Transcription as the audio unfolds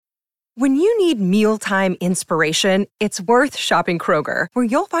When you need mealtime inspiration, it's worth shopping Kroger, where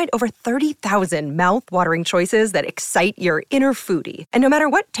you'll find over 30,000 mouth-watering choices that excite your inner foodie. And no matter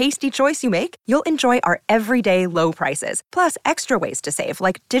what tasty choice you make, you'll enjoy our everyday low prices, plus extra ways to save,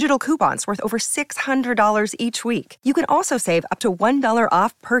 like digital coupons worth over $600 each week. You can also save up to $1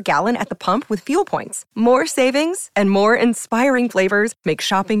 off per gallon at the pump with fuel points. More savings and more inspiring flavors make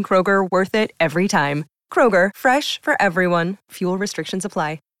shopping Kroger worth it every time. Kroger, fresh for everyone. Fuel restrictions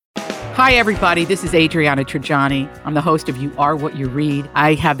apply. Hi, everybody. This is Adriana Trajani. I'm the host of You Are What You Read.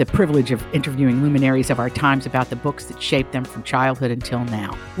 I have the privilege of interviewing luminaries of our times about the books that shaped them from childhood until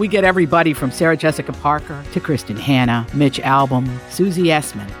now. We get everybody from Sarah Jessica Parker to Kristen Hanna, Mitch Albom, Susie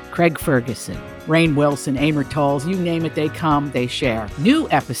Essman, Craig Ferguson, Rainn Wilson, Amor Tolls, you name it, they come, they share. New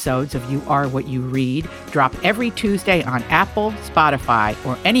episodes of You Are What You Read drop every Tuesday on Apple, Spotify,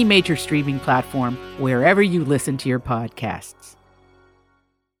 or any major streaming platform wherever you listen to your podcasts.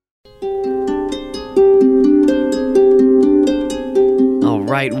 All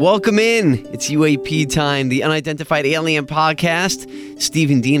right, welcome in. It's UAP time, the Unidentified Alien Podcast.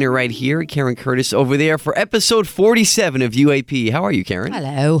 Stephen Diener right here, Karen Curtis over there for episode 47 of UAP. How are you, Karen?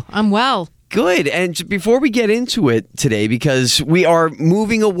 Hello, I'm well. Good. And before we get into it today, because we are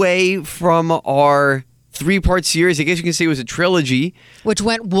moving away from our three-part series, I guess you can say it was a trilogy. Which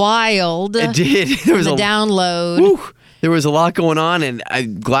went wild. It did. There was the download. Whew, there was a lot going on, and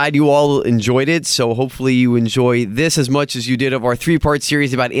I'm glad you all enjoyed it. So hopefully you enjoy this as much as you did of our three-part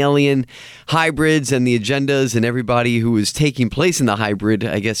series about alien hybrids and the agendas and everybody who is taking place in the hybrid,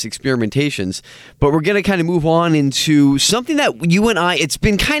 I guess, experimentations. But we're going to kind of move on into something that you and I, it's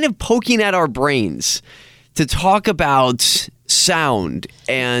been kind of poking at our brains to talk about sound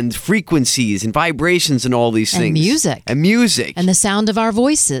and frequencies and vibrations and all these things. And music. And the sound of our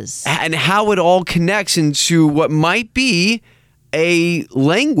voices. And how it all connects into what might be a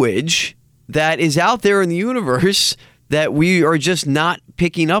language that is out there in the universe that we are just not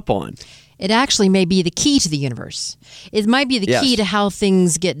picking up on. It actually may be the key to the universe. It might be the key to how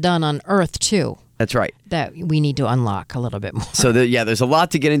things get done on Earth, too. That's right. That we need to unlock a little bit more. So, there's a lot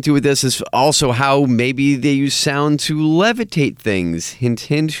to get into with this. Is also how maybe they use sound to levitate things. Hint,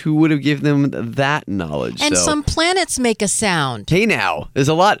 hint, who would have given them that knowledge? And some planets make a sound. Hey, now, there's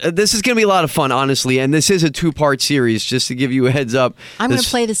a lot. This is going to be a lot of fun, honestly. And this is a two-part series, just to give you a heads up. I'm going to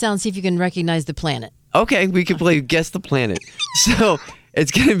play the sound, see if you can recognize the planet. Okay, we can play Guess the Planet. So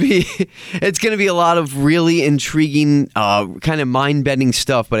it's gonna be a lot of really intriguing, kind of mind-bending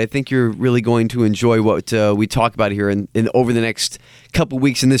stuff. But I think you're really going to enjoy what we talk about here in over the next couple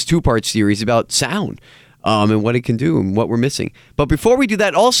weeks in this two-part series about sound. And what it can do and what we're missing. But before we do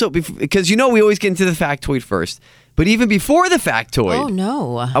that, also, because we always get into the factoid first. But even before the factoid, oh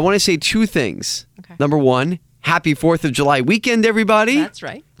no, I want to say two things. Okay. Number one, happy 4th of July weekend, everybody. That's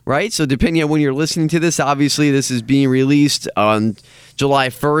right. Right? So depending on when you're listening to this, obviously this is being released on July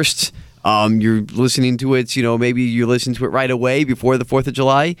 1st. You're listening to it, maybe you listen to it right away before the 4th of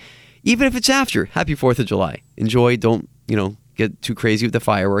July. Even if it's after, happy 4th of July. Enjoy. Don't, get too crazy with the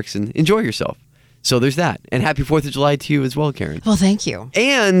fireworks and enjoy yourself. So there's that. And happy 4th of July to you as well, Karen. Well, thank you.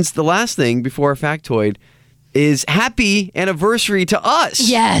 And the last thing before our factoid is happy anniversary to us.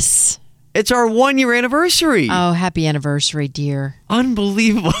 Yes. It's our 1-year anniversary. Oh, happy anniversary, dear.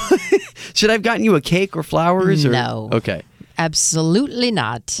 Unbelievable. Should I have gotten you a cake or flowers? No. Okay. Absolutely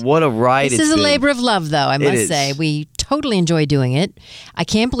not. What a ride This is a labor of love, though, I must say. We totally enjoy doing it. I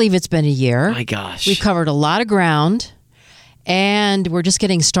can't believe it's been a year. My gosh. We've covered a lot of ground, and we're just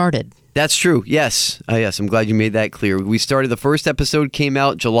getting started. That's true. Yes. Yes, I'm glad you made that clear. We started, the first episode came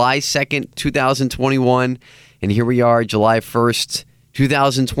out July 2nd, 2021, and here we are, July 1st,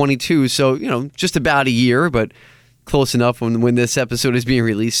 2022. So, just about a year, but close enough when this episode is being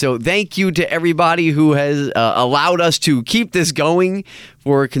released. So thank you to everybody who has allowed us to keep this going,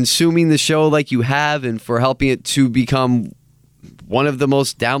 for consuming the show like you have, and for helping it to become one of the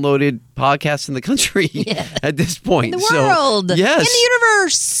most downloaded podcasts in the country at this point. In the world. Yes. In the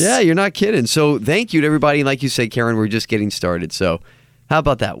universe. Yeah, you're not kidding. So thank you to everybody. And like you said, Karen, we're just getting started. So how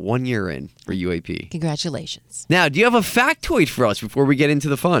about that? 1 year in for UAP. Congratulations. Now, do you have a factoid for us before we get into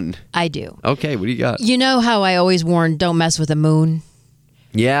the fun? I do. Okay, what do you got? You know how I always warn, don't mess with the moon?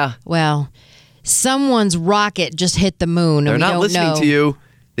 Yeah. Well, someone's rocket just hit the moon. They're not listening to you.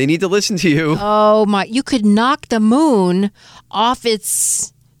 They need to listen to you. Oh, my. You could knock the moon off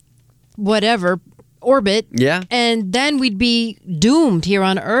its orbit. Yeah. And then we'd be doomed here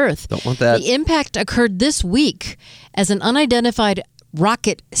on Earth. Don't want that. The impact occurred this week as an unidentified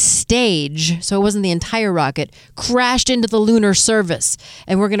rocket stage, so it wasn't the entire rocket, crashed into the lunar surface.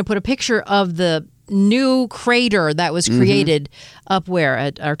 And we're going to put a picture of the new crater that was created up where?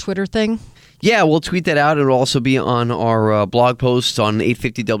 At our Twitter thing? Yeah, we'll tweet that out. It'll also be on our blog post on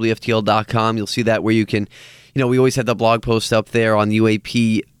 850wftl.com. You'll see that where you can, we always have the blog post up there on the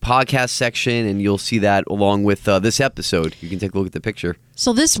UAP podcast section, and you'll see that along with this episode. You can take a look at the picture.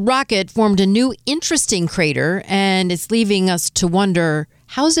 So this rocket formed a new interesting crater, and it's leaving us to wonder,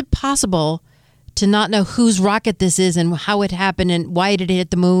 how is it possible to not know whose rocket this is and how it happened and why did it hit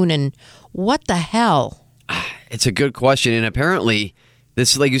the moon and what the hell? It's a good question, and apparently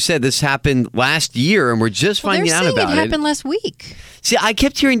this, like you said, this happened last year, and we're just finding out about it. It happened last week. See, I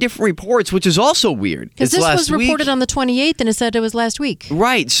kept hearing different reports, which is also weird. Because this was reported on the 28th, and it said it was last week.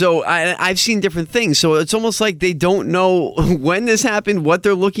 Right. So I've seen different things. So it's almost like they don't know when this happened, what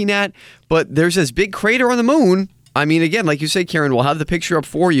they're looking at. But there's this big crater on the moon. I mean, again, like you say, Karen, we'll have the picture up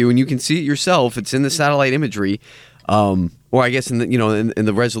for you, and you can see it yourself. It's in the satellite imagery, or I guess in the in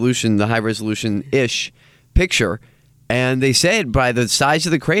the resolution, the high resolution ish picture. And they said by the size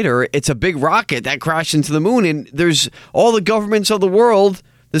of the crater, it's a big rocket that crashed into the moon. And there's all the governments of the world,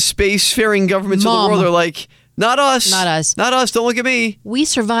 the spacefaring governments of the world are like, not us. Not us. Not us. Don't look at me. We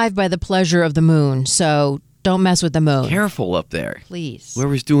survive by the pleasure of the moon, so don't mess with the moon. Careful up there. Please.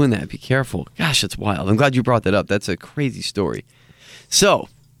 Whoever's doing that, be careful. Gosh, that's wild. I'm glad you brought that up. That's a crazy story. So,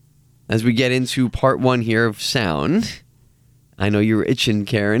 as we get into part one here of sound, I know you were itching,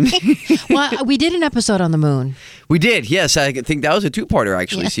 Karen. Well, we did an episode on the moon. We did, yes. I think that was a two-parter,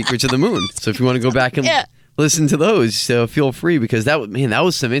 actually, Secrets of the Moon. So if you want to go back and listen to those, feel free, because that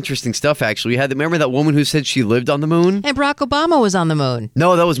was some interesting stuff, actually. Remember that woman who said she lived on the moon? And Barack Obama was on the moon.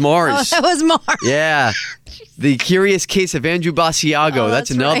 No, that was Mars. Oh, that was Mars. Yeah. The Curious Case of Andrew Basiago. Oh, that's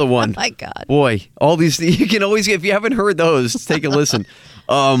another right. one. Oh, my God. Boy, all these, you can always, if you haven't heard those, take a listen.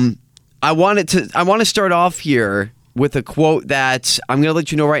 I want to start off here with a quote that I'm going to let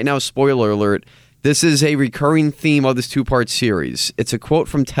you know right now, spoiler alert. This is a recurring theme of this two-part series. It's a quote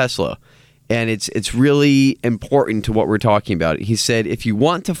from Tesla, and it's really important to what we're talking about. He said, if you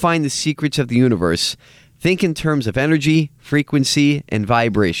want to find the secrets of the universe, think in terms of energy, frequency, and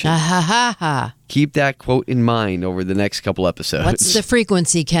vibration. Keep that quote in mind over the next couple episodes. What's the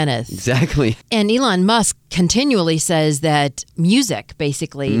frequency, Kenneth? Exactly. And Elon Musk continually says that music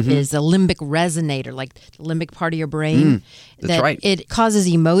basically is a limbic resonator, like the limbic part of your brain. That's right. It causes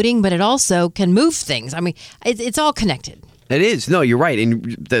emoting, but it also can move things. I mean, it's all connected. It is. No, you're right.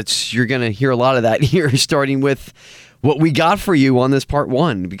 And you're going to hear a lot of that here, starting with what we got for you on this part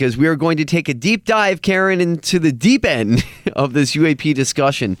one, because we are going to take a deep dive, Karen, into the deep end of this UAP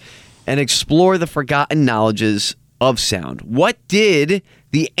discussion and explore the forgotten knowledges of sound. What did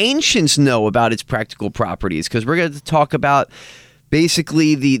the ancients know about its practical properties? Because we're going to talk about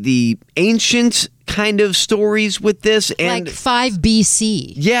basically the ancient kind of stories with this. And like 5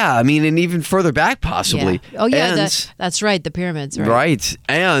 BC. Yeah, I mean, and even further back possibly. Yeah. Oh, yeah, and, that's right, the pyramids. Right.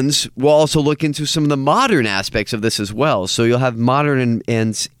 And we'll also look into some of the modern aspects of this as well. So you'll have modern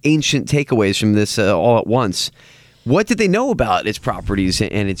and ancient takeaways from this all at once. What did they know about its properties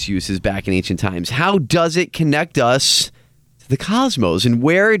and its uses back in ancient times? How does it connect us to the cosmos? And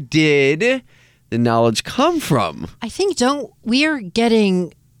where did the knowledge come from? I think we are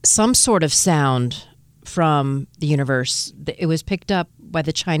getting some sort of sound from the universe. It was picked up by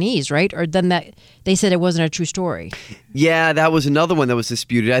the Chinese, right? Or then that they said it wasn't a true story. Yeah, that was another one that was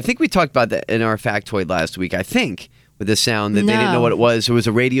disputed. I think we talked about that in our factoid last week, I think, with the sound that they didn't know what it was. It was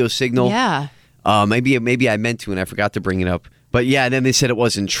a radio signal. Yeah. Maybe I meant to and I forgot to bring it up. But yeah, then they said it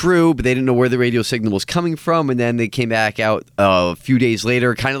wasn't true, but they didn't know where the radio signal was coming from. And then they came back out a few days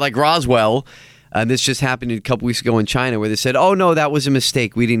later, kind of like Roswell. And this just happened a couple weeks ago in China, where they said, oh, no, that was a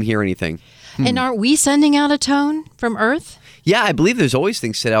mistake. We didn't hear anything. And aren't we sending out a tone from Earth? Yeah, I believe there's always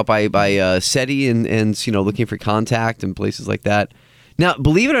things set out by SETI and looking for contact and places like that. Now,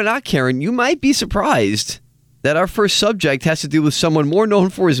 believe it or not, Karen, you might be surprised that our first subject has to do with someone more known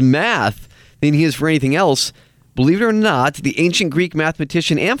for his math than he is for anything else. Believe it or not, the ancient Greek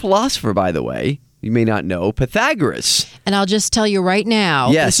mathematician and philosopher, by the way, you may not know, Pythagoras. And I'll just tell you right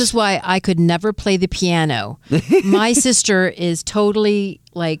now, This is why I could never play the piano. My sister is totally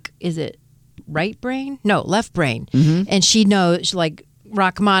like, is it right brain? No, left brain. And she knows, like,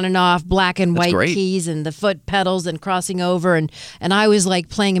 Rachmaninoff, black and white keys and the foot pedals and crossing over. And I was like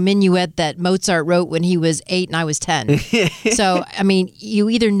playing a minuet that Mozart wrote when he was 8 and I was 10. So, I mean, you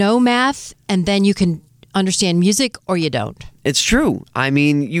either know math and then you can understand music or you don't. It's true. I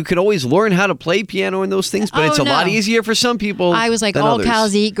mean, you could always learn how to play piano and those things, but it's a lot easier for some people. I was like, all others.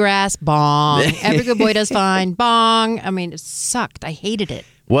 Cows eat grass, bong. Every good boy does fine, bong. I mean, it sucked. I hated it.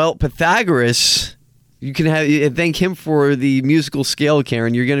 Well, Pythagoras, you can thank him for the musical scale,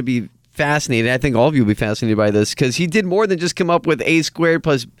 Karen. You're going to be fascinated. I think all of you will be fascinated by this because he did more than just come up with a squared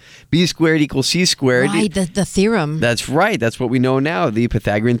plus b squared equals c squared. Right, the theorem. That's right. That's what we know now, the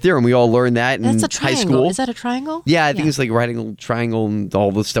Pythagorean theorem. We all learned that in high school. Is that a triangle? Yeah, I think it's like right triangle and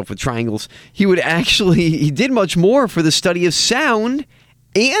all the stuff with triangles. He did much more for the study of sound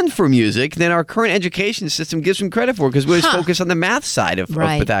and for music than our current education system gives him credit for because we always focus on the math side of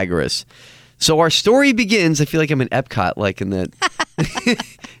Pythagoras. So our story begins, I feel like I'm in Epcot, like in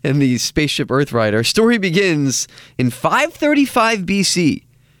the Spaceship Earth ride. Our story begins in 535 BC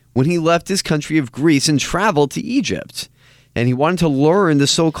when he left his country of Greece and traveled to Egypt. And he wanted to learn the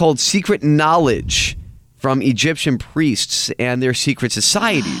so-called secret knowledge from Egyptian priests and their secret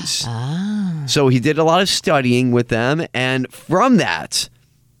societies. So he did a lot of studying with them, and from that,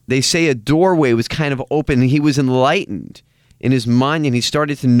 they say a doorway was kind of open, and he was enlightened in his mind, and he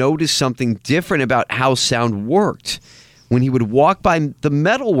started to notice something different about how sound worked when he would walk by the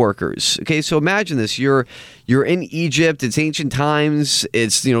metal workers. Okay, so imagine this. You're in Egypt, it's ancient times,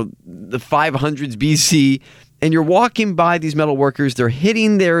 it's the 500s BC, and you're walking by these metal workers. They're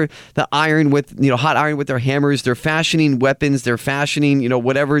hitting the iron with hot iron with their hammers. They're fashioning weapons. They're fashioning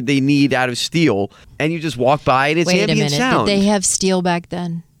whatever they need out of steel. And you just walk by and it's ambient sound. Did they have steel back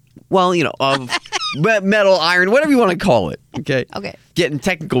then? Well, of metal, iron, whatever you want to call it. Okay. Getting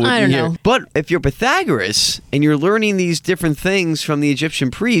technical with you here. Know. But if you're Pythagoras and you're learning these different things from the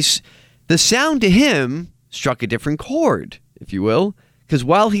Egyptian priests, the sound to him struck a different chord, if you will. Because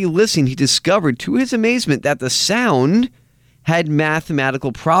while he listened, he discovered to his amazement that the sound had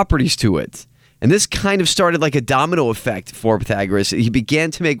mathematical properties to it. And this kind of started like a domino effect for Pythagoras. He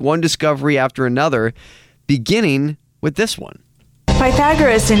began to make one discovery after another, beginning with this one.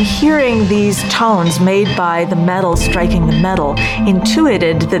 Pythagoras, in hearing these tones made by the metal striking the metal,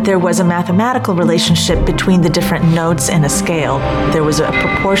 intuited that there was a mathematical relationship between the different notes in a scale. There was a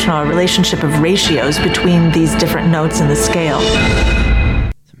proportional relationship of ratios between these different notes in the scale.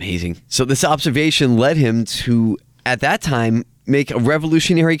 It's amazing. So this observation led him to, at that time, make a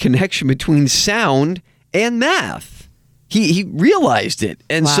revolutionary connection between sound and math. He realized it.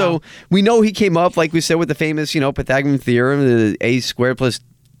 And so we know he came up, like we said, with the famous, Pythagorean theorem, the a squared plus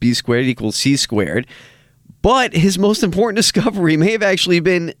b squared equals c squared. But his most important discovery may have actually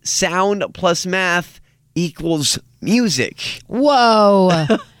been sound plus math equals music. Whoa.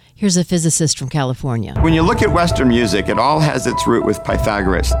 Here's a physicist from California. When you look at Western music, it all has its root with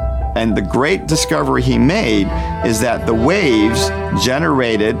Pythagoras. And the great discovery he made is that the waves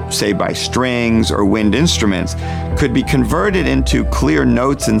generated, say by strings or wind instruments, could be converted into clear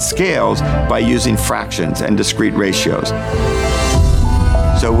notes and scales by using fractions and discrete ratios.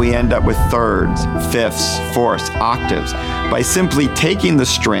 So we end up with thirds, fifths, fourths, octaves by simply taking the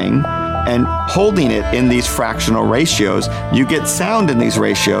string and holding it in these fractional ratios. You get sound in these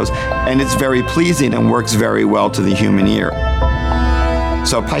ratios, and it's very pleasing and works very well to the human ear.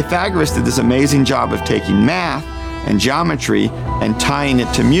 So Pythagoras did this amazing job of taking math and geometry and tying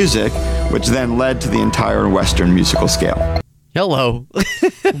it to music, which then led to the entire Western musical scale. Hello.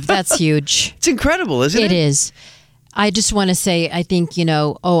 That's huge. It's incredible, isn't it? It is. I just want to say, I think,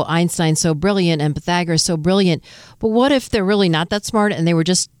 Einstein's so brilliant and Pythagoras so brilliant, but what if they're really not that smart and they were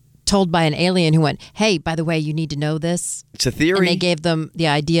just told by an alien who went, hey, by the way, you need to know this? It's a theory. And they gave them the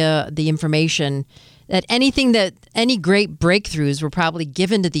idea, the information, that any great breakthroughs were probably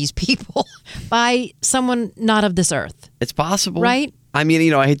given to these people by someone not of this earth. It's possible. Right? I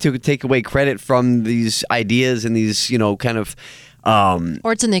mean, I hate to take away credit from these ideas and these, kind of...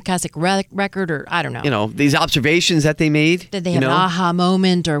 or it's in the Akashic record, or I don't know. These observations that they made. Did they have an aha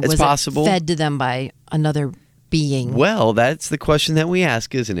moment, or was possible. It fed to them by another being? Well, that's the question that we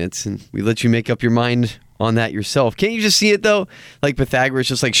ask, isn't it? And we let you make up your mind on that yourself. Can't you just see it, though? Like Pythagoras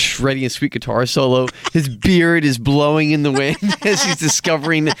just like shredding a sweet guitar solo. His beard is blowing in the wind as he's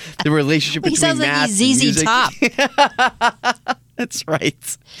discovering the relationship between math and music. He sounds like he's ZZ Top. That's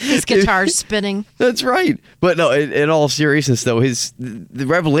right. His guitar's spinning. That's right. But no, in all seriousness, though, the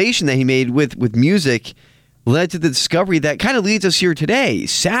revelation that he made with music led to the discovery that kind of leads us here today.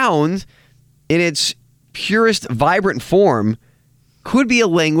 Sound, in its purest, vibrant form, could be a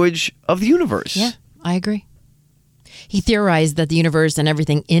language of the universe. Yeah, I agree. He theorized that the universe and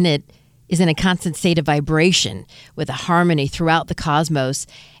everything in it is in a constant state of vibration with a harmony throughout the cosmos,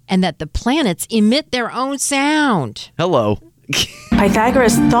 and that the planets emit their own sound. Hello.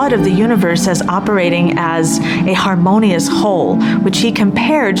 Pythagoras thought of the universe as operating as a harmonious whole, which he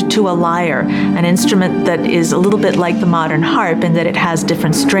compared to a lyre, an instrument that is a little bit like the modern harp in that it has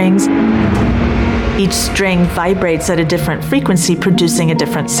different strings. Each string vibrates at a different frequency, producing a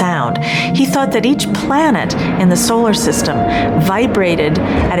different sound. He thought that each planet in the solar system vibrated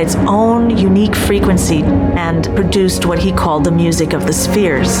at its own unique frequency and produced what he called the music of the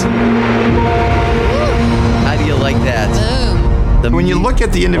spheres. How do you like that? When you look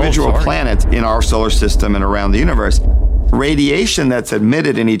at the individual planets in our solar system and around the universe, radiation that's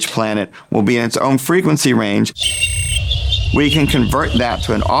emitted in each planet will be in its own frequency range. We can convert that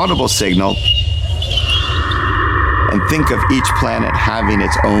to an audible signal and think of each planet having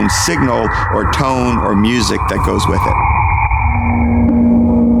its own signal or tone or music that goes with it.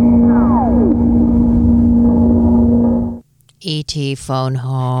 E.T. phone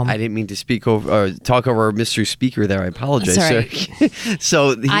home. I didn't mean to talk over our mystery speaker there. I apologize. Sorry.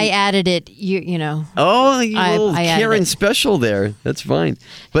 So I added it. You know. Oh, you little I Karen special there. That's fine.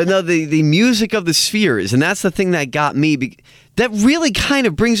 But no, the music of the spheres, and that's the thing that got me. That really kind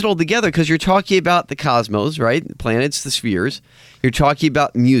of brings it all together because you're talking about the cosmos, right? The planets, the spheres. You're talking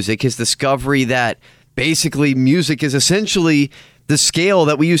about music, his discovery that basically music is essentially the scale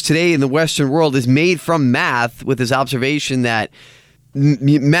that we use today in the Western world is made from math, with his observation that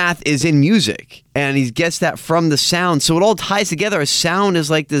math is in music, and he gets that from the sound. So it all ties together. A sound is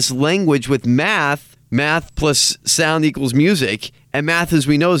like this language with math. Math plus sound equals music. And math, as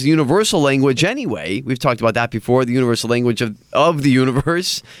we know, is the universal language anyway. We've talked about that before, the universal language of the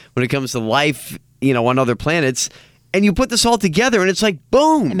universe when it comes to life, on other planets. And you put this all together, and it's like,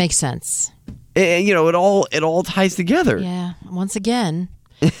 boom. It makes sense. It all ties together. Yeah. Once again,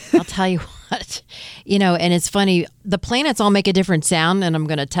 I'll tell you what, and it's funny. The planets all make a different sound, and I'm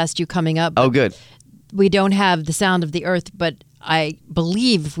going to test you coming up. Oh, good. We don't have the sound of the Earth, but I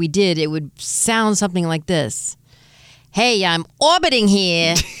believe if we did, it would sound something like this. Hey, I'm orbiting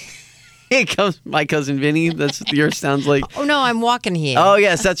here. Here comes my cousin Vinny. That's what the Earth sounds like. Oh, no, I'm walking here. Oh,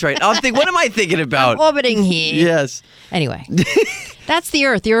 yes, that's right. I'm thinking, what am I thinking about? I'm orbiting here. Yes. Anyway, that's the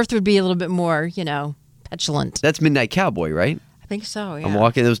Earth. The Earth would be a little bit more, petulant. That's Midnight Cowboy, right? I think so, yeah. I'm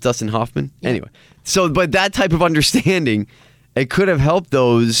walking. That was Dustin Hoffman. Yeah. Anyway, but that type of understanding, it could have helped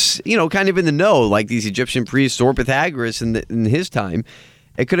those, kind of in the know, like these Egyptian priests or Pythagoras in his time.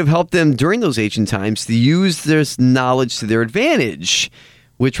 It could have helped them during those ancient times to use this knowledge to their advantage,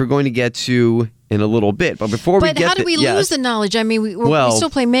 which we're going to get to in a little bit. But before we get how did we lose the knowledge? I mean,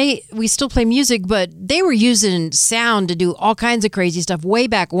 we still play music, but they were using sound to do all kinds of crazy stuff way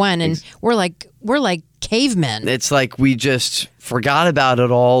back when, and we're like cavemen. It's like we just forgot about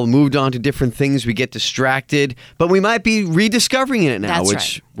it all, moved on to different things. We get distracted, but we might be rediscovering it now,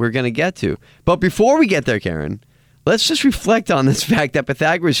 which we're going to get to. But before we get there, Karen, let's just reflect on this fact that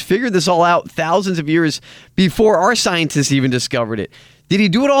Pythagoras figured this all out thousands of years before our scientists even discovered it. Did he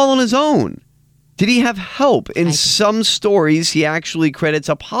do it all on his own? Did he have help? In some stories, he actually credits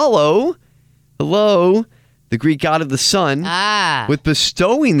Apollo, the Greek god of the sun, with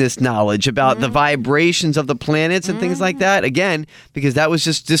bestowing this knowledge about the vibrations of the planets and things like that. Again, because that was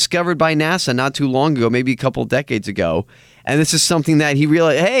just discovered by NASA not too long ago, maybe a couple decades ago. And this is something that he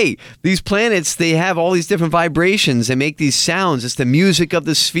realized, hey, these planets, they have all these different vibrations and make these sounds. It's the music of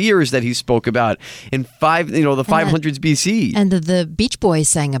the spheres that he spoke about in the 500s BC. And the Beach Boys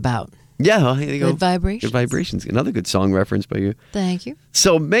sang about. Yeah, well, here you go. Good vibrations. Good vibrations. Another good song reference by you. Thank you.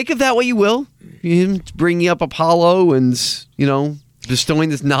 So make of that what you will. Him bringing up Apollo and, bestowing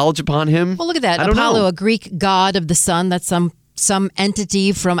this knowledge upon him. Well, look at that. Apollo, a Greek god of the sun. That's some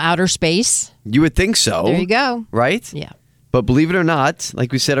entity from outer space. You would think so. There you go. Right? Yeah. But believe it or not,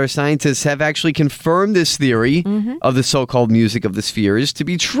 like we said, our scientists have actually confirmed this theory of the so-called music of the spheres to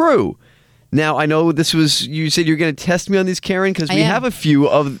be true. Now, I know you said you're going to test me on these, Karen, because we have a few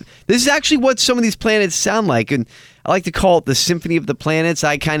of... This is actually what some of these planets sound like, and I like to call it the Symphony of the Planets.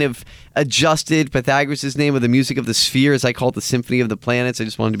 I kind of adjusted Pythagoras' name of the music of the spheres. I call it the Symphony of the Planets. I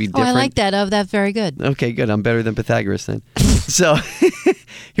just wanted to be different. I like that. That's very good. Okay, good. I'm better than Pythagoras then. So,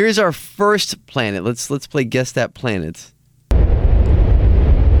 here's our first planet. Let's play Guess That Planet.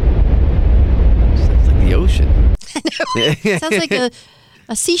 Sounds like the ocean. Sounds like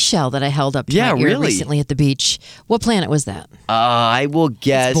a seashell that I held up to my ear recently at the beach. What planet was that? I will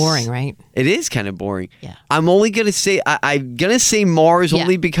guess. It's boring, right? It is kind of boring. Yeah. I'm only going to say, I'm going to say Mars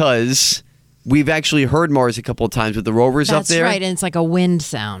only because we've actually heard Mars a couple of times with the rovers up there. That's right, and it's like a wind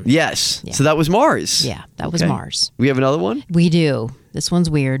sound. Yes. Yeah. So that was Mars. Yeah, that was Mars. We have another one? We do. This one's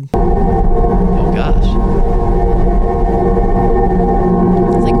weird. Oh, gosh.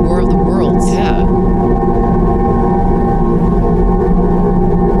 It's like War of the Worlds. Yeah.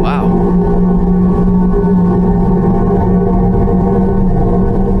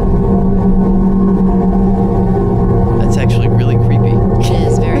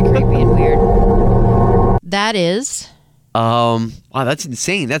 That is... Wow, that's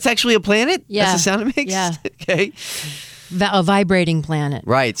insane. That's actually a planet? Yeah. That's the sound it makes? Yeah. Okay. A vibrating planet.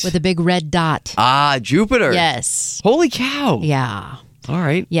 Right. With a big red dot. Ah, Jupiter. Yes. Holy cow. Yeah. All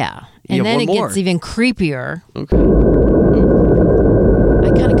right. Yeah. And then it gets even creepier. Okay.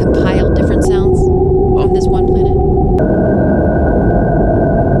 I kind of compiled different sounds on this one planet.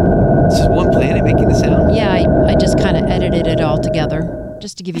 This is one planet making the sound? Yeah, I just kind of edited it all together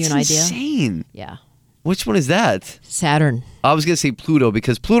just to give you an idea. That's insane. Yeah. Which one is that? Saturn. I was going to say Pluto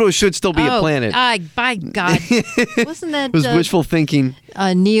because Pluto should still be a planet. By God. Wasn't that... It was wishful thinking.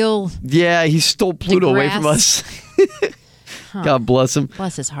 Neil... Yeah, he stole Pluto away from us. God bless him.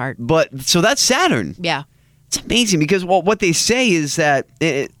 Bless his heart. But, so that's Saturn. Yeah. It's amazing because what they say is that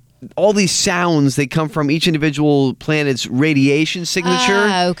all these sounds, they come from each individual planet's radiation signature.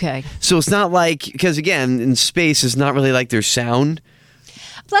 Ah, okay. So it's not like... Because, again, in space, it's not really like there's sound.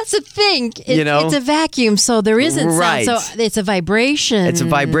 That's the thing. It's a vacuum, so there isn't right. sound. So it's a vibration. It's a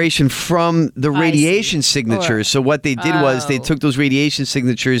vibration from the radiation signatures. So what they did was they took those radiation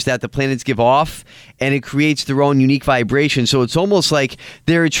signatures that the planets give off, and it creates their own unique vibration. So it's almost like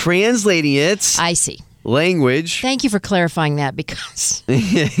they're translating it. I see. Language. Thank you for clarifying that because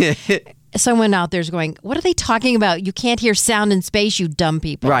someone out there is going, what are they talking about? You can't hear sound in space, you dumb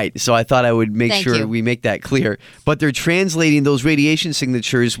people. Right. So I thought I would make sure we make that clear. But they're translating those radiation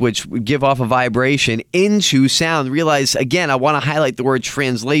signatures, which give off a vibration, into sound. Realize, again, I want to highlight the word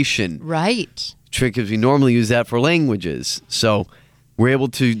translation. Right. Because we normally use that for languages. So we're able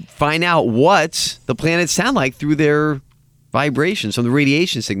to find out what the planets sound like through their vibrations from the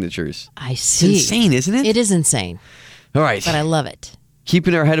radiation signatures. I see. It's insane, isn't it? It is insane. All right. But I love it.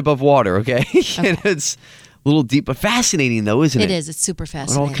 Keeping our head above water, okay? And it's a little deep, but fascinating, though, isn't it? It is. It's super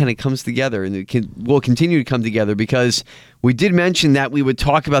fascinating. It all kind of comes together, and it will continue to come together because we did mention that we would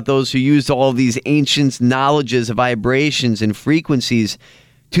talk about those who used all of these ancient knowledges of vibrations and frequencies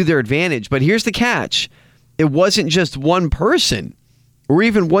to their advantage. But here's the catch. It wasn't just one person or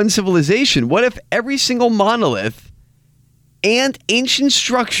even one civilization. What if every single monolith and ancient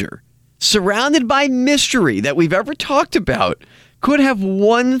structure surrounded by mystery that we've ever talked about could have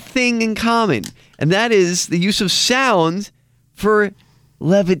one thing in common, and that is the use of sound for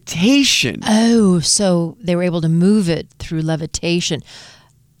levitation. Oh, so they were able to move it through levitation.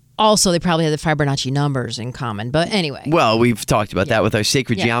 Also, they probably had the Fibonacci numbers in common. But anyway. Well, we've talked about that with our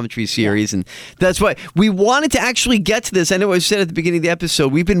Sacred Geometry series. And that's why we wanted to actually get to this. I know I said at the beginning of the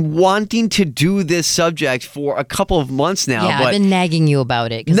episode, we've been wanting to do this subject for a couple of months now. Yeah, but I've been nagging you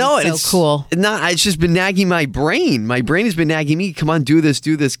about it. No, it's so cool. It's just been nagging my brain. My brain has been nagging me. Come on, do this,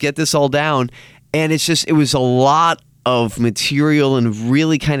 get this all down. And it was a lot of material and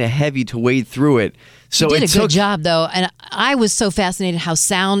really kind of heavy to wade through it. So you did a good job, though. And I was so fascinated how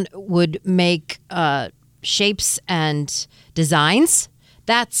sound would make shapes and designs.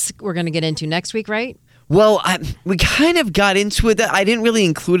 We're going to get into next week, right? Well, we kind of got into it. I didn't really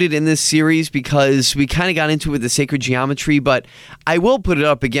include it in this series because we kind of got into it with the sacred geometry, but I will put it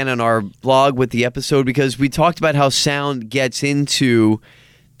up again on our blog with the episode because we talked about how sound gets into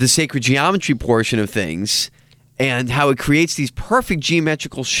the sacred geometry portion of things and how it creates these perfect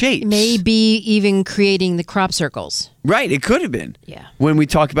geometrical shapes. Maybe even creating the crop circles. Right, it could have been. Yeah. When we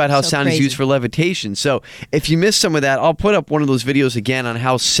talk about how sound crazy. is used for levitation. So if you missed some of that, I'll put up one of those videos again on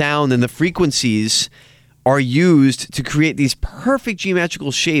how sound and the frequencies are used to create these perfect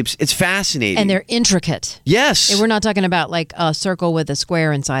geometrical shapes. It's fascinating. And they're intricate. Yes. And we're not talking about like a circle with a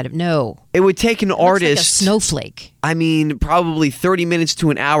square inside of. No. It would take an artist... like a snowflake. I mean, probably 30 minutes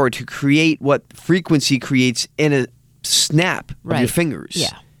to an hour to create what frequency creates in a snap of your fingers.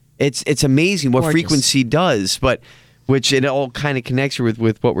 Yeah. It's amazing what frequency does, but which it all kind of connects with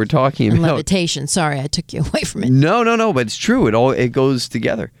what we're talking about. Levitation. Sorry, I took you away from it. No, but it's true. It goes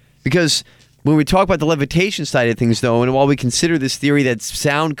together. Because when we talk about the levitation side of things, though, and while we consider this theory that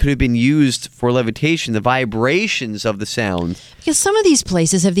sound could have been used for levitation, the vibrations of the sound... Because some of these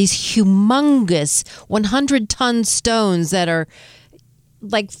places have these humongous 100-ton stones that are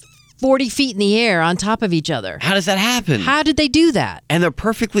like 40 feet in the air on top of each other. How does that happen? How did they do that? And they're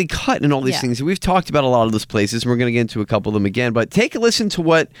perfectly cut and all these things. We've talked about a lot of those places, and we're going to get into a couple of them again. But take a listen to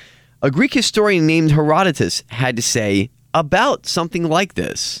what a Greek historian named Herodotus had to say about something like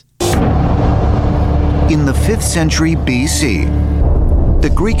this. In the 5th century BC, the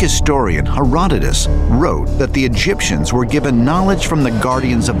Greek historian Herodotus wrote that the Egyptians were given knowledge from the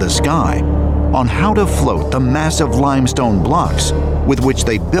guardians of the sky on how to float the massive limestone blocks with which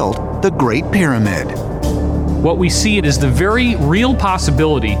they built the Great Pyramid. What we see it is the very real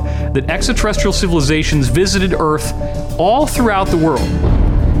possibility that extraterrestrial civilizations visited Earth all throughout the world.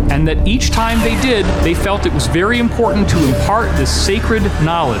 and that each time they did, they felt it was very important to impart this sacred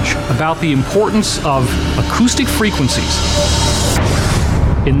knowledge about the importance of acoustic frequencies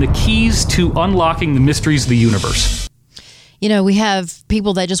in the keys to unlocking the mysteries of the universe. You know, we have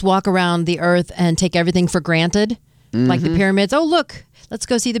people that just walk around the earth and take everything for granted, like the pyramids. Oh, look, let's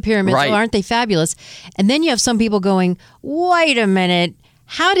go see the pyramids. Right. Oh, aren't they fabulous? And then you have some people going, wait a minute,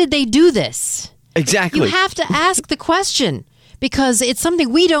 how did they do this? Exactly. You have to ask the question because it's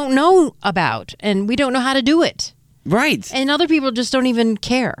something we don't know about and we don't know how to do it. Right. And other people just don't even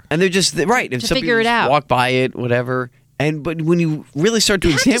care. And they're just, right. And to some figure people it just out. walk by it, whatever. But when you really start to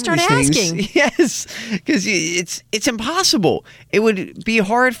You have to examine start these asking. things, yes, because it's impossible. It would be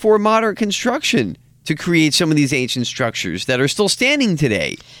hard for modern construction to create some of these ancient structures that are still standing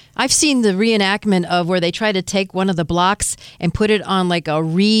today. I've seen the reenactment of where they try to take one of the blocks and put it on like a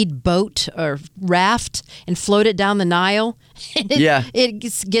reed boat or raft and float it down the Nile. And it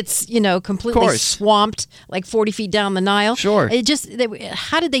gets completely swamped like 40 feet down the Nile. Sure.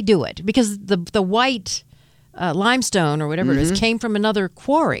 How did they do it? Because the white limestone or whatever it is came from another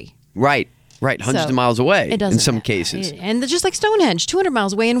quarry. Right, hundreds of miles away in some cases. And just like Stonehenge, 200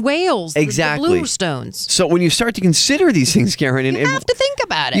 miles away in Wales. Exactly. The blue stones. So when you start to consider these things, Karen, You have to think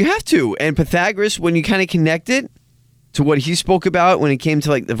about it. You have to. And Pythagoras, when you kind of connect it to what he spoke about when it came to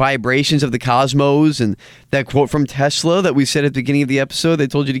like the vibrations of the cosmos and that quote from Tesla that we said at the beginning of the episode, they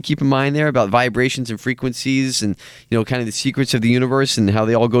told you to keep in mind there about vibrations and frequencies and, kind of the secrets of the universe and how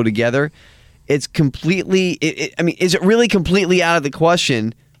they all go together. It's completely, is it really completely out of the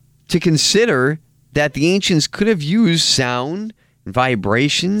question to consider that the ancients could have used sound, and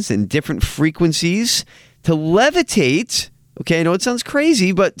vibrations, and different frequencies to levitate? Okay, I know it sounds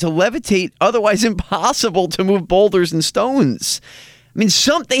crazy, but to levitate otherwise impossible to move boulders and stones. I mean,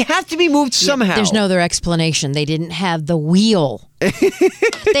 they have to be moved somehow. There's no other explanation. They didn't have the wheel.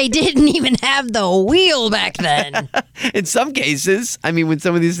 They didn't even have the wheel back then. In some cases, when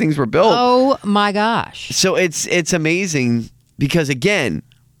some of these things were built. Oh my gosh. So it's amazing because, again,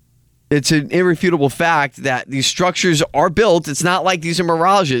 it's an irrefutable fact that these structures are built. It's not like these are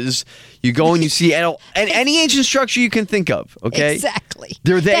mirages. You go and you see any ancient structure you can think of, okay? Exactly.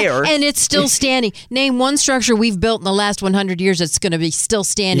 They're there. And it's still standing. Name one structure we've built in the last 100 years that's going to be still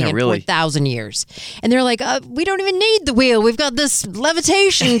standing in 4,000 years. And they're like, we don't even need the wheel. We've got this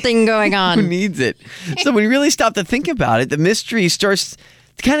levitation thing going on. Who needs it? So when you really stop to think about it, the mystery starts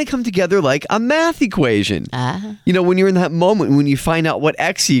to kind of come together like a math equation. When you're in that moment, when you find out what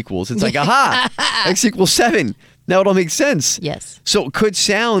x equals, it's like, aha, x equals 7. Now it all makes sense. Yes. So could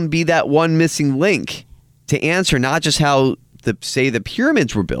sound be that one missing link to answer not just how the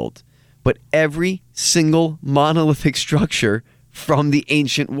pyramids were built, but every single monolithic structure from the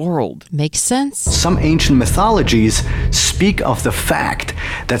ancient world? Makes sense. Some ancient mythologies speak of the fact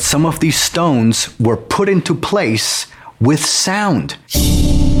that some of these stones were put into place with sound,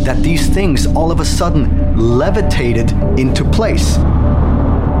 that these things all of a sudden levitated into place.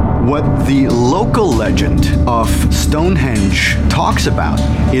 What the local legend of Stonehenge talks about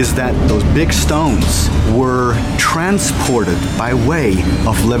is that those big stones were transported by way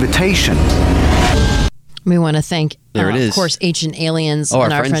of levitation. We want to thank, of course, Ancient Aliens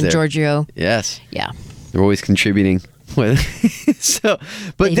and our friend Giorgio. Yes. Yeah. They're always contributing. They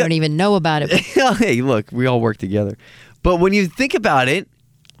don't even know about it. Hey, look, we all work together. But when you think about it,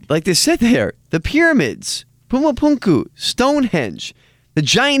 like they said there, the pyramids, Pumapunku, Stonehenge, the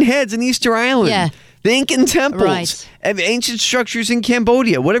giant heads in Easter Island, the Incan temples, and ancient structures in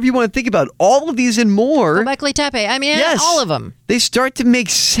Cambodia, whatever you want to think about, all of these and more. Göbekli Tepe, all of them. They start to make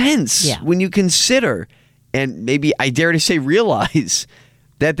sense when you consider, and maybe I dare to say realize,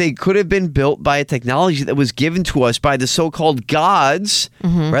 that they could have been built by a technology that was given to us by the so-called gods,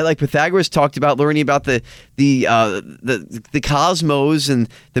 right? Like Pythagoras talked about learning about the cosmos and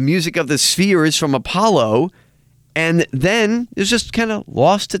the music of the spheres from Apollo, and then it's just kind of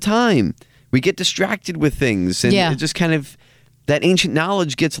lost to time. We get distracted with things, and it just kind of, that ancient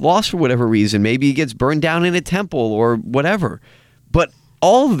knowledge gets lost for whatever reason. Maybe it gets burned down in a temple or whatever. But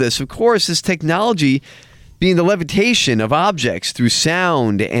all of this, of course, this technology being the levitation of objects through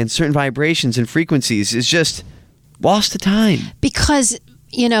sound and certain vibrations and frequencies is just lost to time. Because,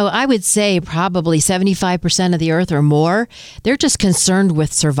 I would say probably 75% of the earth or more, they're just concerned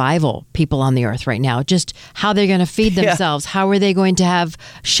with survival, people on the earth right now. Just how they're going to feed themselves. How are they going to have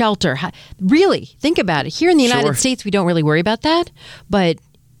shelter? Really, think about it. Here in the United States, we don't really worry about that. But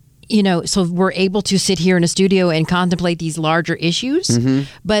so we're able to sit here in a studio and contemplate these larger issues.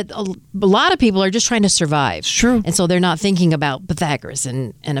 But a lot of people are just trying to survive. It's true. And so they're not thinking about Pythagoras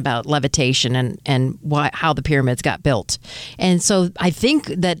and about levitation and how the pyramids got built. And so I think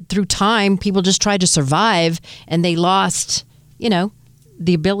that through time, people just tried to survive and they lost,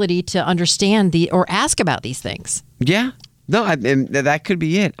 the ability to understand or ask about these things. Yeah. No, and that could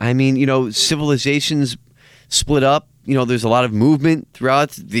be it. I mean, civilizations split up. There's a lot of movement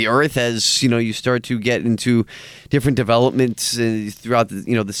throughout the earth as, you start to get into different developments throughout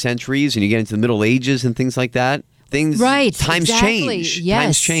the centuries, and you get into the Middle Ages and things like that. Times change. Yes.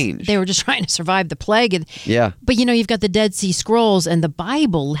 Times change. They were just trying to survive the plague. Yeah. But, you've got the Dead Sea Scrolls, and the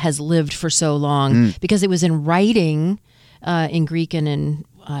Bible has lived for so long because it was in writing in Greek and in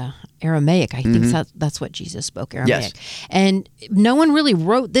Aramaic. I think that's what Jesus spoke, Aramaic. Yes. And no one really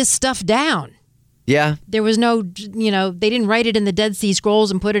wrote this stuff down. Yeah. There was no, they didn't write it in the Dead Sea Scrolls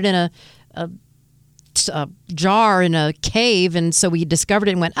and put it in a jar in a cave, and so we discovered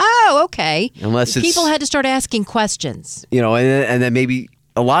it and went, oh, okay. Unless people had to start asking questions. And then maybe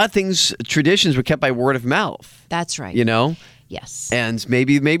a lot of traditions were kept by word of mouth. That's right. Yes. And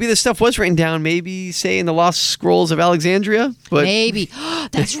maybe the stuff was written down, maybe, say, in the Lost Scrolls of Alexandria. But maybe.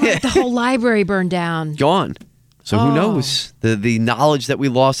 That's right. The whole library burned down. Gone. So who knows? The knowledge that we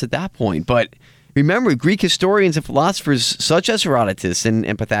lost at that point. But remember, Greek historians and philosophers such as Herodotus and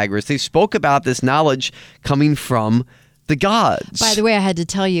Pythagoras, they spoke about this knowledge coming from the gods. By the way, I had to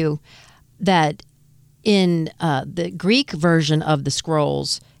tell you that in the Greek version of the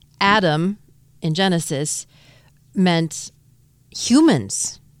scrolls, Adam in Genesis meant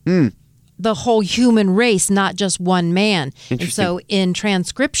humans. The whole human race, not just one man. And so in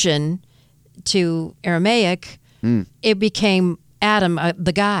transcription to Aramaic, it became Adam,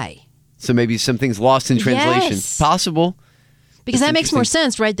 the guy. So maybe some things lost in translation. Yes. Possible. Because that makes more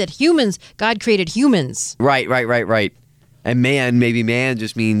sense, right? That God created humans. Right. And man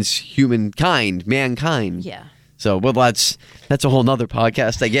just means humankind, mankind. Yeah. So, well, that's a whole nother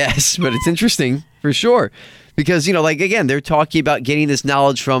podcast, I guess. But it's interesting for sure. Because, again, they're talking about getting this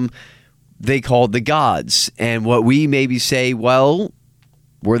knowledge from, they called the gods. And what we maybe say, well,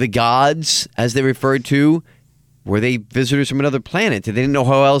 were the gods, as they referred to, were they visitors from another planet? They didn't know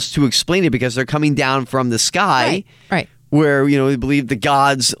how else to explain it because they're coming down from the sky. Right. Where, they believe the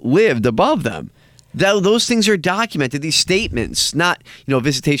gods lived above them. Those things are documented. These statements, not,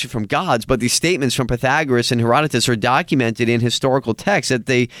 visitation from gods, but these statements from Pythagoras and Herodotus are documented in historical texts that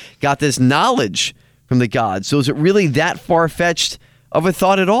they got this knowledge from the gods. So is it really that far-fetched of a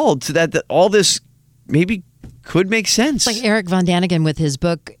thought at all to that all this maybe could make sense? It's like Eric von Daniken with his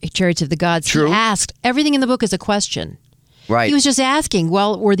book, Chariots of the Gods. True. He asked, everything in the book is a question. Right. He was just asking,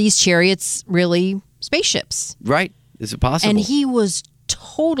 well, were these chariots really spaceships? Right. Is it possible? And he was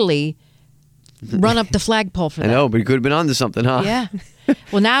totally run up the flagpole for that. I know, but he could have been onto something, huh? Yeah.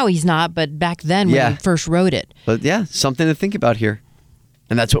 Well, now he's not, but back then when he first wrote it. But yeah, something to think about here.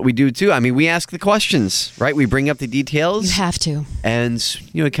 And that's what we do too. I mean, we ask the questions, right? We bring up the details. You have to. And,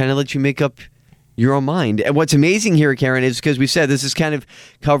 it kind of lets you make up your own mind. And what's amazing here, Karen, is because we said this is kind of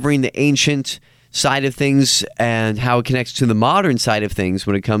covering the ancient side of things and how it connects to the modern side of things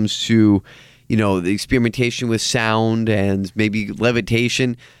when it comes to, the experimentation with sound and maybe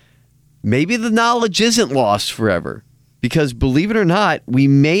levitation. Maybe the knowledge isn't lost forever. Because believe it or not, we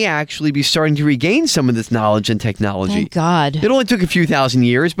may actually be starting to regain some of this knowledge and technology. Thank God. It only took a few thousand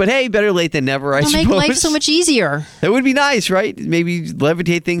years, but hey, better late than never, I suppose. It'll make life so much easier. That would be nice, right? Maybe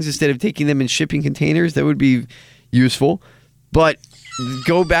levitate things instead of taking them in shipping containers. That would be useful. But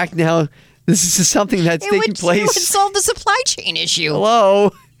go back now. This is something that's taking place. It would solve the supply chain issue.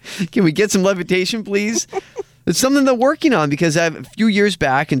 Hello? Can we get some levitation, please? It's something they're working on because a few years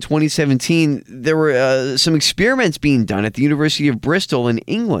back in 2017, there were some experiments being done at the University of Bristol in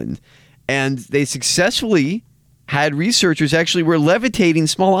England. And they successfully had researchers actually were levitating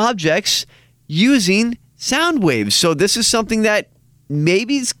small objects using sound waves. So this is something that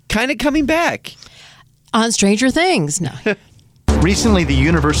maybe is kind of coming back. On Stranger Things. No. Recently, the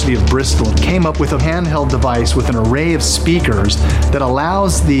University of Bristol came up with a handheld device with an array of speakers that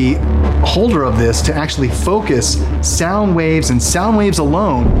allows the holder of this to actually focus sound waves and sound waves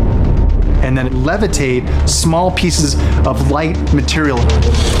alone, and then levitate small pieces of light material.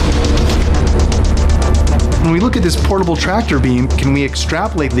 When we look at this portable tractor beam, can we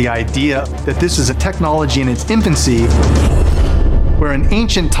extrapolate the idea that this is a technology in its infancy, where in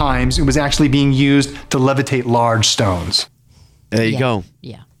ancient times it was actually being used to levitate large stones? There you go.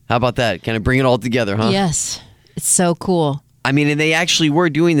 Yeah. How about that? Kind of bring it all together, huh? Yes. It's so cool. I mean, and they actually were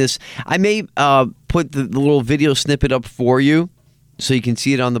doing this. I may put the little video snippet up for you So you can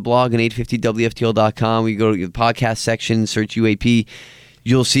see it on the blog on 850wftl.com. We go to the podcast section, search UAP.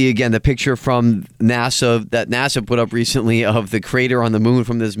 You'll see, again, the picture from NASA that NASA put up recently of the crater on the moon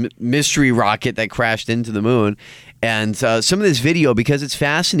from this mystery rocket that crashed into the moon. And some of this video, because it's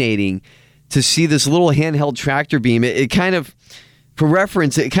fascinating to see this little handheld tractor beam, it kind of, for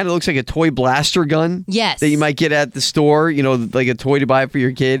reference, it kind of looks like a toy blaster gun. Yes. That you might get at the store, like a toy to buy for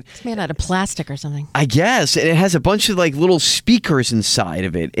your kid. It's made out of plastic or something. I guess. And it has a bunch of like little speakers inside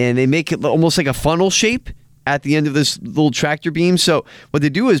of it. And they make it almost like a funnel shape at the end of this little tractor beam. So what they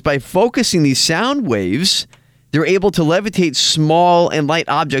do is by focusing these sound waves, they're able to levitate small and light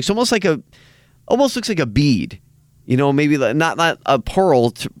objects, almost looks like a bead. Maybe not a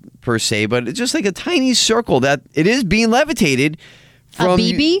pearl per se, but it's just like a tiny circle that it is being levitated from. A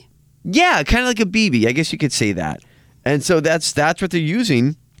BB? Yeah, kind of like a BB. I guess you could say that. And so that's what they're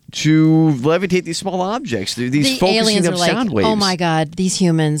using to levitate these small objects. These focusing of sound waves. Oh my God, these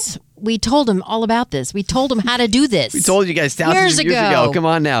humans. We told them all about this. We told them how to do this. We told you guys thousands of years ago. Come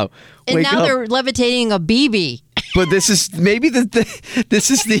on now. And now they're levitating a BB. But this is maybe this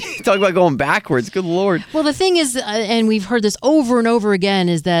is the talk about going backwards. Good Lord. Well, the thing is, and we've heard this over and over again,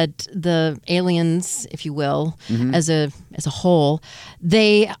 is that the aliens, if you will, as a whole,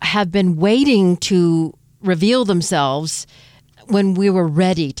 they have been waiting to reveal themselves when we were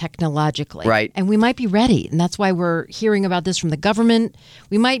ready technologically. Right. And we might be ready. And that's why we're hearing about this from the government.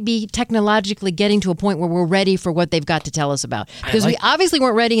 We might be technologically getting to a point where we're ready for what they've got to tell us about. Because we obviously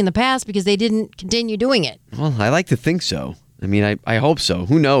weren't ready in the past because they didn't continue doing it. Well, I like to think so. I mean, I hope so.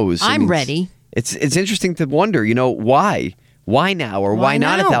 Who knows? I'm ready. It's interesting to wonder, why? Why now? Or why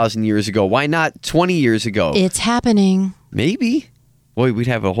not 1,000 years ago? Why not 20 years ago? It's happening. Maybe. Boy, we'd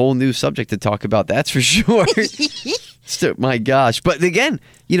have a whole new subject to talk about, that's for sure. My gosh. But again,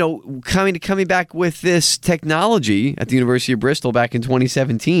 coming back with this technology at the University of Bristol back in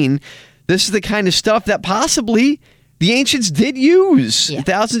 2017, this is the kind of stuff that possibly the ancients did use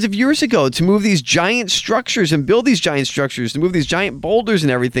thousands of years ago to move these giant structures and build these giant structures, to move these giant boulders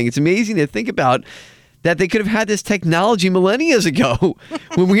and everything. It's amazing to think about that they could have had this technology millennia ago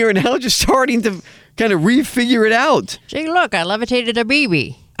when we are now just starting to kind of refigure it out. Gee, look, I levitated a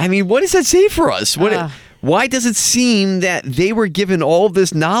BB. I mean, what does that say for us? Why does it seem that they were given all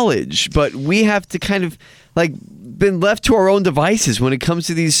this knowledge, but we have to kind of been left to our own devices when it comes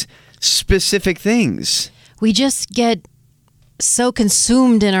to these specific things? We just get so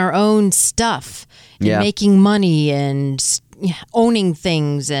consumed in our own stuff and making money and owning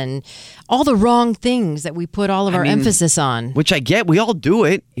things and all the wrong things that we put all of our emphasis on. Which I get. We all do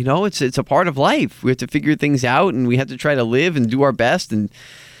it. It's a part of life. We have to figure things out and we have to try to live and do our best, and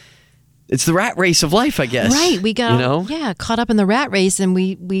it's the rat race of life, I guess. Right. We got caught up in the rat race, and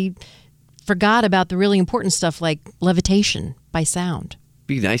we forgot about the really important stuff like levitation by sound.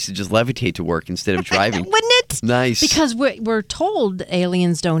 Be nice to just levitate to work instead of driving. Wouldn't it? Nice. Because we're told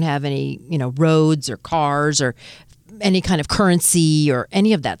aliens don't have any, roads or cars or any kind of currency or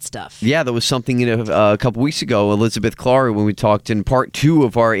any of that stuff. Yeah, there was something a couple weeks ago, Elizabeth Clark, when we talked in part 2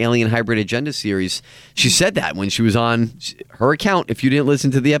 of our Alien Hybrid Agenda series, she said that when she was on her account. If you didn't listen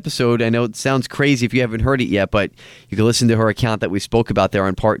to the episode, I know it sounds crazy if you haven't heard it yet, but you can listen to her account that we spoke about there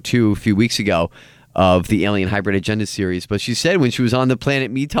on part 2 a few weeks ago of the Alien Hybrid Agenda series. But she said when she was on the planet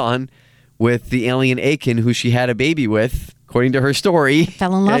Meton with the alien Aiken, who she had a baby with, according to her story.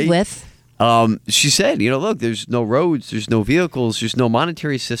 Fell in love with. She said, look, there's no roads, there's no vehicles, there's no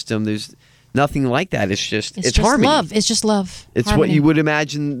monetary system, there's nothing like that. It's just harmony. Love. It's just love. It's harmony. what you would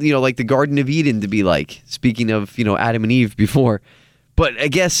imagine, like the Garden of Eden to be like. Speaking of, Adam and Eve before. But I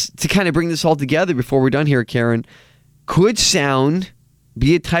guess to kind of bring this all together before we're done here, Karen, could sound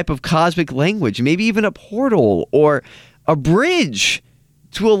be a type of cosmic language, maybe even a portal or a bridge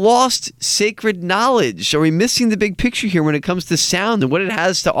to a lost sacred knowledge? Are we missing the big picture here when it comes to sound and what it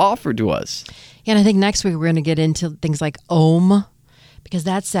has to offer to us? Yeah, and I think next week we're going to get into things like Om, because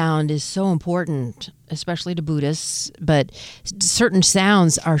that sound is so important, especially to Buddhists. But certain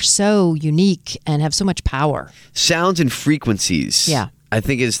sounds are so unique and have so much power. Sounds and frequencies. Yeah. I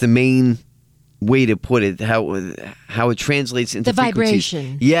think is the main way to put it, how it translates into the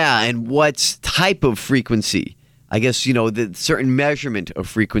vibration. Yeah, and what type of frequency. I guess, the certain measurement of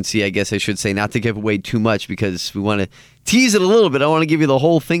frequency, I guess I should say, not to give away too much because we want to tease it a little bit. I don't want to give you the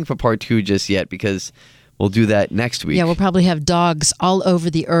whole thing for part 2 just yet because we'll do that next week. Yeah, we'll probably have dogs all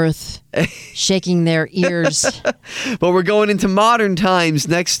over the earth shaking their ears. But we're going into modern times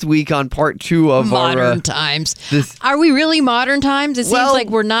next week on part 2 of modern times. Are we really modern times? It seems like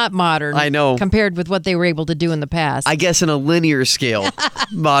we're not modern. I know. Compared with what they were able to do in the past. I guess in a linear scale,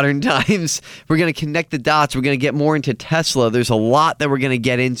 modern times. We're going to connect the dots. We're going to get more into Tesla. There's a lot that we're going to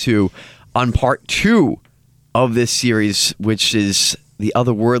get into on part 2 of this series, which is the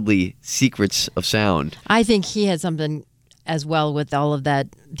otherworldly secrets of sound. I think he had something as well with all of that,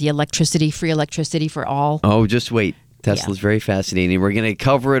 the electricity, free electricity for all. Oh, just wait. Tesla's very fascinating. We're going to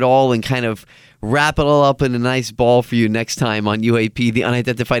cover it all and kind of wrap it all up in a nice ball for you next time on UAP, the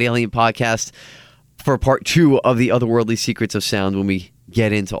Unidentified Alien Podcast, for part 2 of the otherworldly secrets of sound when we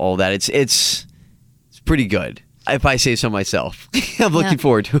get into all that. It's pretty good, if I say so myself. I'm looking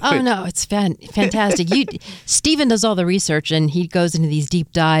forward to it. Oh, no, it's fantastic. Stephen does all the research, and he goes into these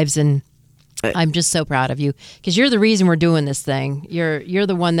deep dives, and I'm just so proud of you, because you're the reason we're doing this thing. You're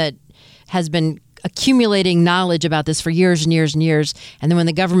the one that has been accumulating knowledge about this for years and years and years. And then when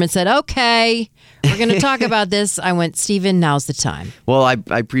the government said, okay, we're going to talk about this, I went, Stephen, now's the time. Well, I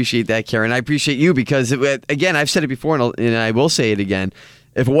appreciate that, Karen. I appreciate you because, again, I've said it before, and I will say it again.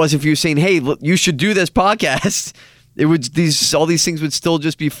 If it wasn't for you saying, hey, look, you should do this podcast, all these things would still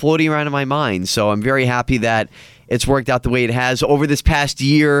just be floating around in my mind. So I'm very happy that it's worked out the way it has over this past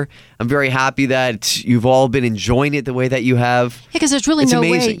year. I'm very happy that you've all been enjoying it the way that you have. Yeah, because there's really no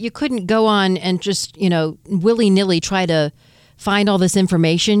way you couldn't go on and just, willy-nilly try to find all this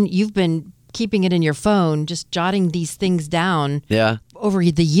information. You've been keeping it in your phone, just jotting these things down over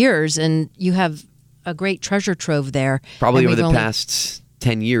the years, and you have a great treasure trove there. Probably over the past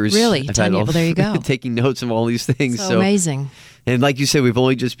 10 years. Really? 10 years. Well, there you go. Taking notes of all these things. So amazing. And like you said, we've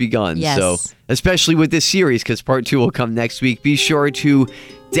only just begun. Yes. So, especially with this series, because part 2 will come next week. Be sure to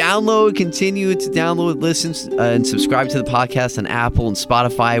continue to download, listen, and subscribe to the podcast on Apple and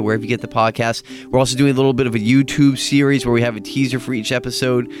Spotify, wherever you get the podcast. We're also doing a little bit of a YouTube series where we have a teaser for each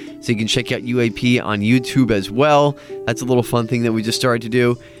episode, so you can check out UAP on YouTube as well. That's a little fun thing that we just started to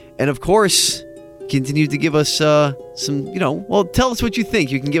do. And of course, continue to give us some, tell us what you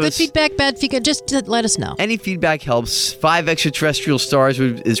think. You can give us good feedback, bad feedback, just let us know. Any feedback helps. 5 extraterrestrial stars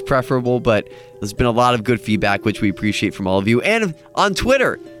is preferable, but there's been a lot of good feedback, which we appreciate from all of you. And on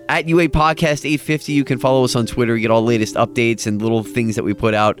Twitter, at UA Podcast 850, you can follow us on Twitter. You get all the latest updates and little things that we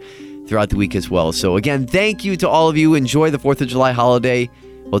put out throughout the week as well. So again, thank you to all of you. Enjoy the 4th of July holiday.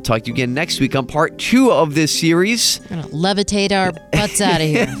 We'll talk to you again next week on part 2 of this series. We're going to levitate our butts out of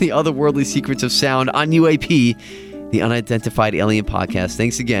here. The Otherworldly Secrets of Sound on UAP, the Unidentified Alien Podcast.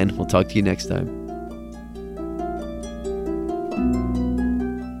 Thanks again. We'll talk to you next time.